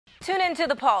Tune into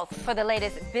The Pulse for the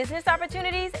latest business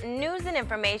opportunities, news and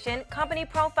information, company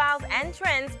profiles, and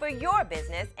trends for your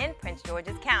business in Prince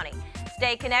George's County.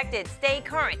 Stay connected, stay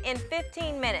current in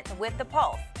 15 minutes with The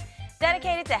Pulse,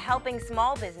 dedicated to helping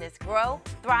small business grow,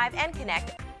 thrive, and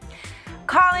connect.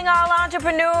 Calling all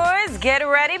entrepreneurs, get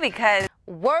ready because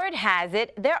word has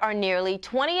it there are nearly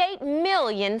 28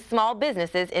 million small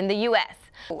businesses in the U.S.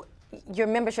 You're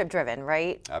membership driven,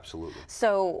 right? Absolutely.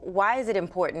 So why is it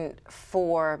important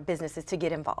for businesses to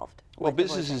get involved? Well,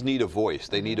 businesses need a voice.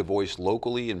 They need a voice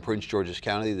locally in Prince George's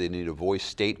County. They need a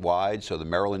voice statewide, so the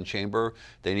Maryland Chamber.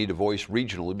 They need a voice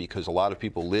regionally because a lot of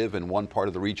people live in one part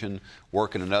of the region,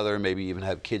 work in another, maybe even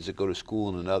have kids that go to school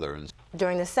in another.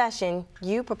 During the session,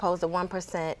 you proposed a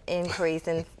 1% increase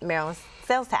in Maryland's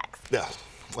sales tax. Yeah,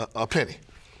 a penny.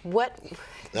 What?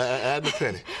 Add the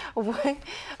penny.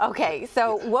 Okay,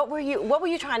 so what were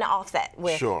you trying to offset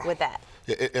with that?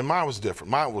 Yeah, and mine was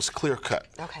different. Mine was clear cut.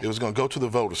 Okay. It was going to go to the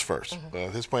voters first.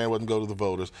 His plan wasn't go to the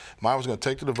voters. Mine was going to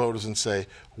take to the voters and say,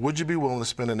 would you be willing to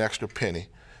spend an extra penny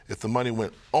if the money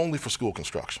went only for school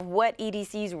construction? What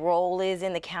EDC's role is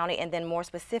in the county, and then more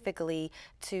specifically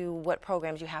to what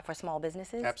programs you have for small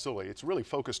businesses? Absolutely. It's really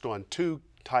focused on two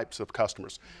types of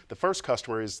customers. The first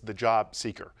customer is the job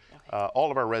seeker.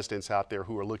 All of our residents out there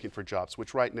who are looking for jobs,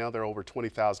 which right now there are over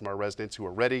 20,000 of our residents who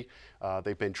are ready.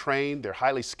 They've been trained, they're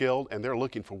highly skilled, and they're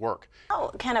looking for work. How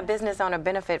can a business owner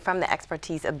benefit from the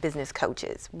expertise of business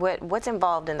coaches? What's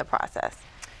involved in the process?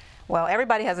 Well,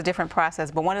 everybody has a different process,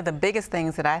 but one of the biggest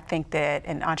things that I think that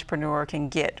an entrepreneur can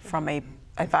get from a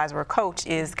advisor or coach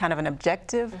is kind of an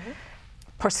objective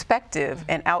perspective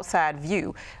and outside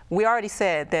view. We already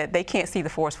said that they can't see the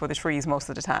forest for the trees most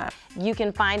of the time. You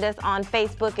can find us on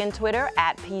Facebook and Twitter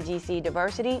at PGC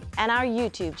Diversity and our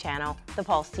YouTube channel, The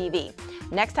Pulse TV.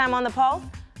 Next time on The Pulse,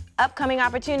 upcoming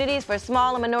opportunities for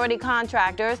small and minority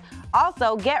contractors.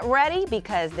 Also, get ready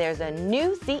because there's a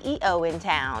new CEO in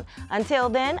town. Until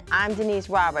then, I'm Denise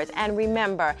Roberts, and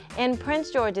remember, in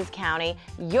Prince George's County,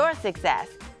 your success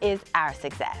is our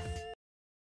success.